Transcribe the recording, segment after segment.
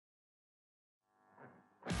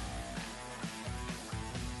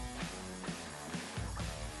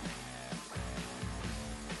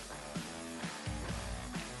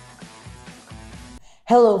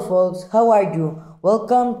Hello folks, how are you?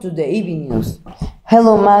 Welcome to the EV News.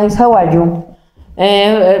 Hello Max, how are you?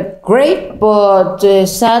 Great, but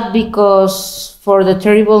sad because for the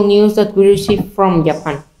terrible news that we received from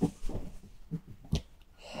Japan.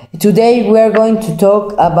 Today we are going to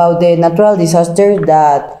talk about the natural disaster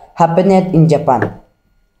that happened in Japan.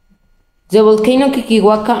 The volcano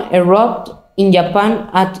Kikiwaka erupted in Japan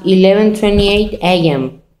at 11:28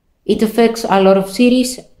 a.m. It affects a lot of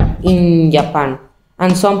cities in Japan,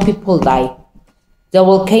 and some people die. The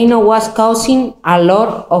volcano was causing a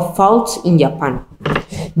lot of faults in Japan.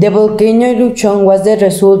 The volcano eruption was the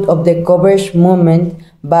result of the coverage movement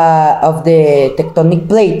of the tectonic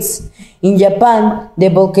plates. In Japan, the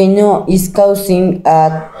volcano is causing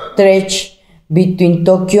a stretch between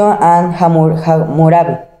Tokyo and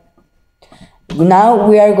Hammurabi. Now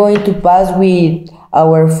we are going to pass with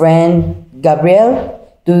our friend Gabriel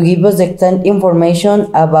to give us extent information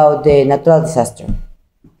about the natural disaster.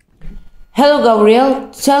 Hello, Gabriel.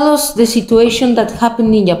 Tell us the situation that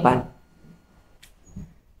happened in Japan.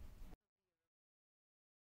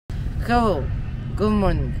 Hello, good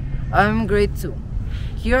morning. I'm grade 2.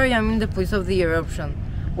 Here I am in the place of the eruption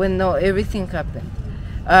when everything happened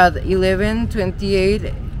at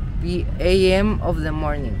 11:28 a.m. of the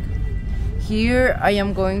morning. Here I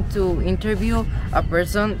am going to interview a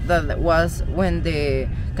person that was when the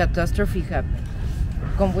catastrophe happened.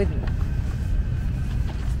 Come with me.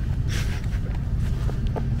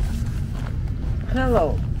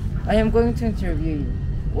 Hello, I am going to interview you.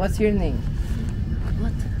 What's your name?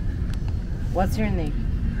 What? What's your name?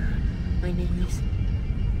 My name is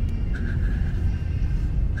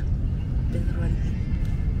Pedro.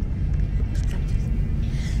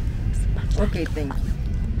 Okay, thank you.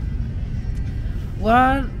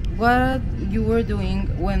 What you were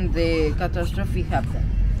doing when the catastrophe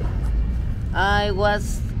happened? I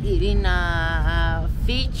was eating a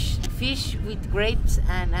fish with grapes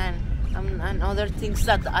and other things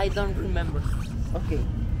that I don't remember. Okay,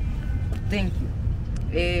 thank you.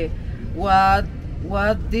 What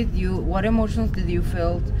emotions did you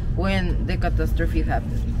feel when the catastrophe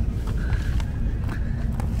happened?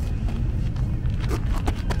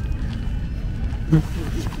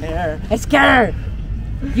 Scared.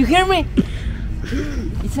 You hear me?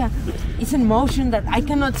 It's an emotion that I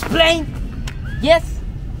cannot explain. Yes.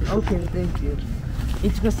 Okay, thank you.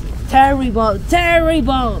 It was terrible.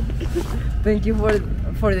 Thank you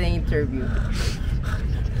for the interview.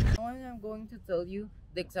 Now I'm going to tell you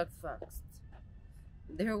the exact facts.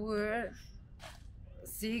 There were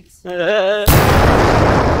 6.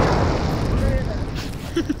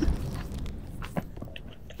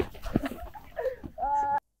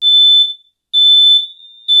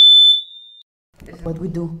 What we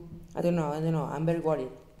do? I don't know. I'm very worried.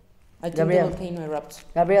 I think Gabriel. the volcano erupts.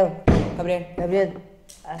 Gabriel, Gabriel.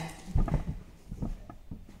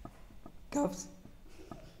 Caps.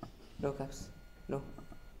 No caps. No.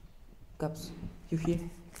 Caps. You hear?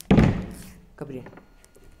 Gabriel.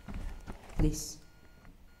 Please.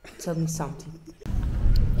 Tell me something.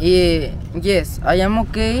 Yes, I am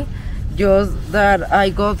okay. Just that I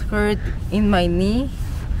got hurt in my knee,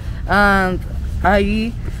 and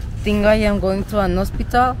I think I am going to an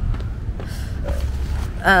hospital.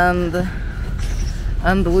 And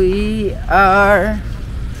we are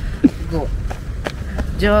good.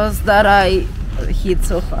 Just that I hit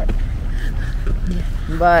so hard.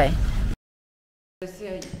 Bye.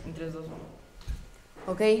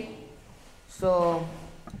 Okay. So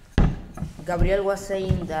Gabriel was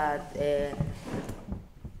saying that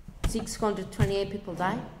 628 people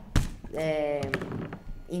died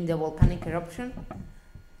in the volcanic eruption,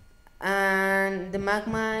 and the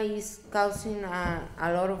magma is causing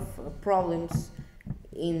a lot of problems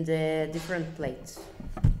in the different plates.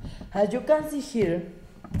 as you can see here,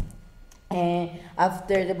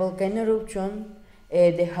 after the volcano eruption,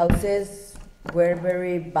 the houses were in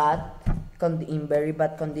very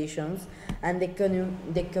bad conditions, and the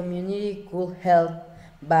community could help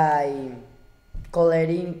by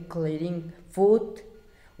collecting food,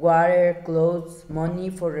 water, clothes, money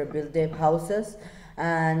for rebuild the houses,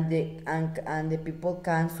 and the people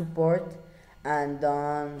can support and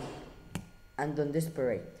don't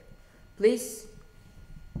desperate. Please,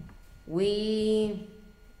 we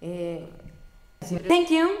thank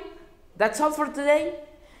you. That's all for today.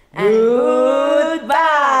 And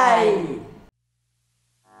Goodbye.